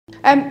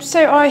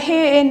So I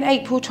hear in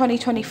April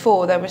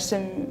 2024 there were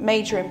some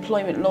major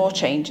employment law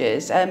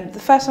changes. The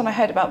first one I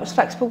heard about was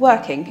flexible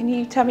working. Can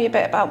you tell me a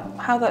bit about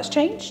how that's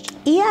changed?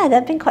 Yeah, there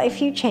have been quite a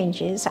few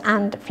changes,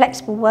 and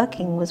flexible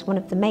working was one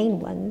of the main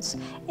ones,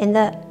 in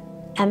that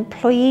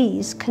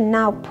employees can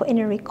now put in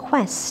a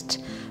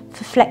request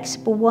for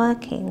flexible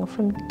working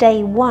from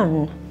day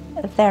one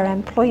of their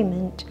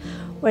employment,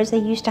 whereas they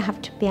used to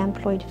have to be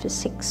employed for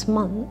 6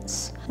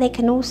 months. They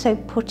can also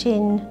put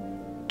in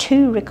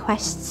 2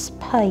 requests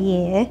per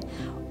year,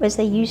 whereas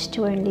they used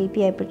to only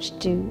be able to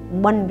do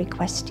 1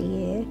 request a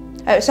year.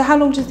 So how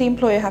long does the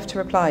employer have to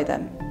reply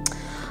then?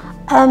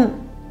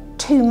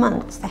 2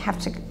 months. They have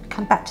to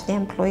come back to the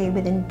employee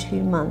within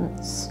 2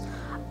 months,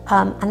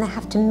 and they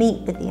have to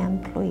meet with the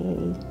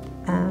employee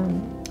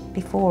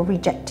before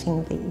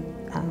rejecting the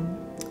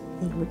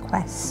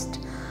request.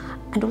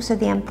 And also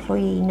the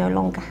employee no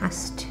longer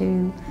has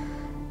to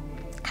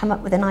come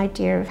up with an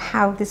idea of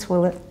how this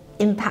will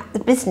impact the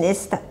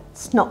business.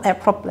 That's not their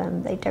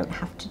problem. They don't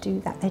have to do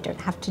that. They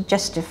don't have to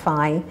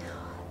justify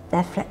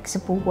their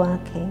flexible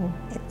working.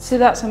 So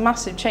that's a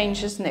massive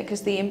change, isn't it?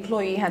 Because the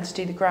employee had to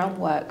do the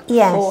groundwork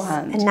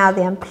beforehand. Yes, and now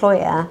the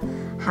employer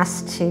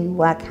has to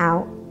work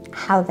out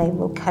how they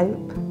will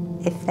cope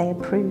if they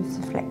approve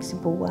the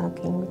flexible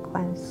working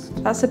request.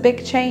 That's a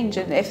big change,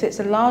 and if it's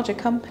a larger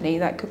company,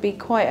 that could be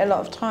quite a lot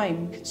of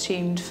time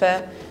consumed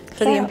for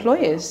the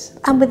employers.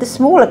 And with a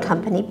smaller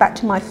company, back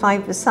to my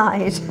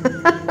 5-a-side,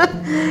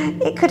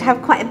 it could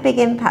have quite a big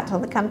impact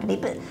on the company,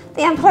 but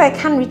the employer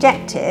can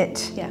reject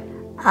it. Yeah.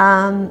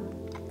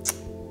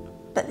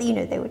 But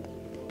they would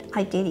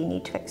ideally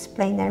need to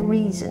explain their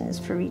reasons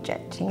for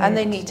rejecting it. And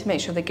they need to make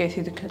sure they go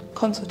through the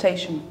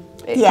consultation.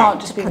 It can't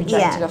just be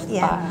rejected off the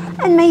bat.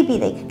 And maybe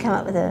they could come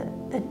up with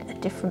a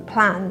different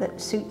plan that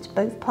suits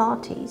both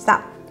parties.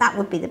 That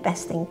would be the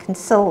best thing.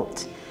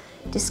 Consult,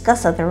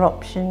 discuss other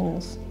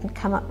options, and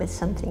come up with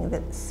something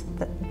that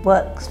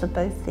works for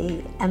both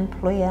the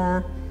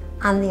employer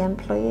and the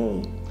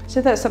employee. So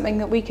that's something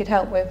that we could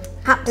help with.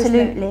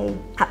 Absolutely,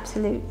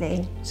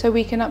 absolutely. So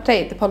we can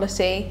update the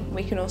policy.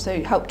 We can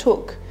also help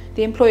talk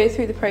the employer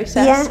through the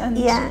process and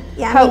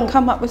help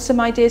come up with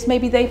some ideas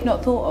maybe they've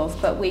not thought of,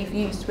 but we've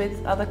used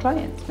with other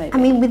clients maybe. I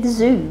mean, with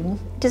Zoom,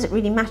 it doesn't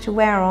really matter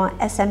where our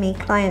SME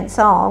clients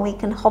are. We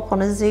can hop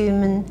on a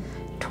Zoom and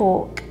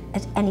talk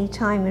at any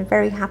time. We're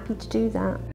very happy to do that.